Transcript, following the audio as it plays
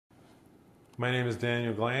My name is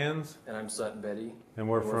Daniel Glaz. And I'm Sutton Betti. And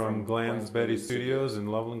we're from Glaz and Betti Studios in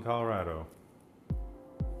Loveland, Colorado.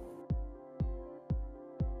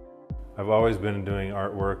 I've always been doing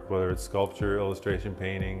artwork, whether it's sculpture, illustration,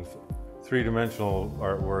 paintings. Three-dimensional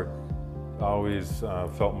artwork always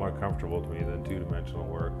felt more comfortable to me than two-dimensional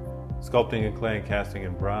work. Sculpting in clay and casting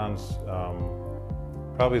in bronze,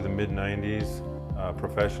 probably the mid-90s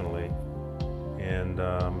professionally, and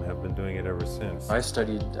have been doing it ever since. I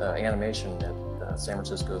studied animation at San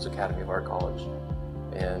Francisco's Academy of Art College,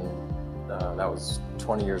 and that was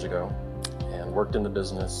 20 years ago, and worked in the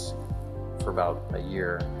business for about a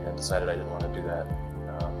year and decided I didn't want to do that.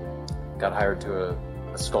 Got hired to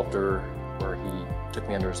a sculptor where he took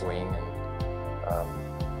me under his wing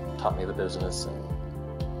and taught me the business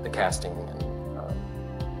and the casting,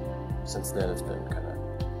 and since then it's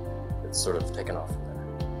sort of taken off from there.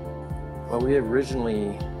 Well, we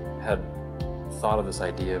originally had thought of this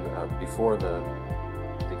idea before the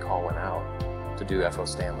call went out to do F.O.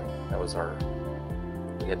 Stanley.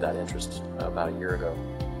 We had that interest about a year ago.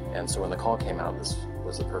 And so when the call came out, this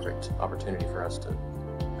was the perfect opportunity for us to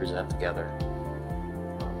present together.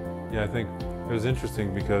 Yeah, I think it was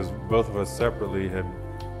interesting because both of us separately had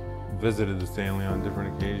visited the Stanley on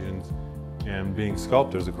different occasions. And being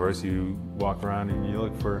sculptors, of course, you walk around and you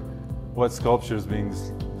look for what sculpture is being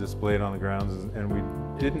displayed on the grounds, and we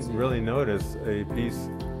didn't really notice a piece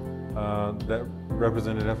that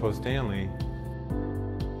represented F.O. Stanley.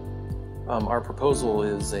 Our proposal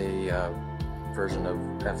is a version of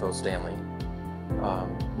F.O. Stanley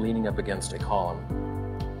leaning up against a column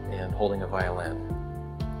and holding a violin.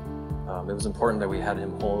 It was important that we had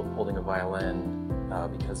him holding a violin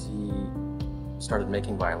because he started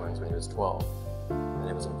making violins when he was 12, and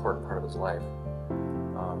it was an important part of his life.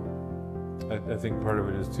 I think part of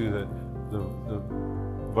it is too that the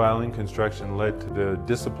violin construction led to the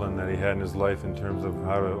discipline that he had in his life in terms of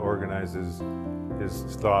how to organize his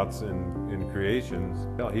thoughts in creations.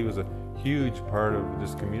 He was a huge part of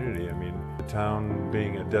this community. I mean, the town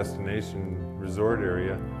being a destination resort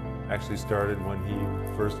area actually started when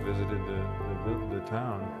he first visited the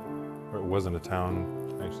town. Or it wasn't a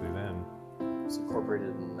town actually then. It was incorporated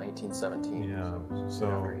in 1917. Yeah,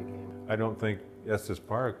 so I don't think Estes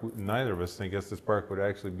Park, neither of us think Estes Park would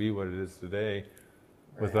actually be what it is today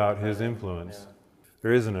without his influence. Yeah.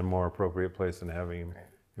 There isn't a more appropriate place than having him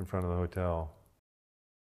in front of the hotel.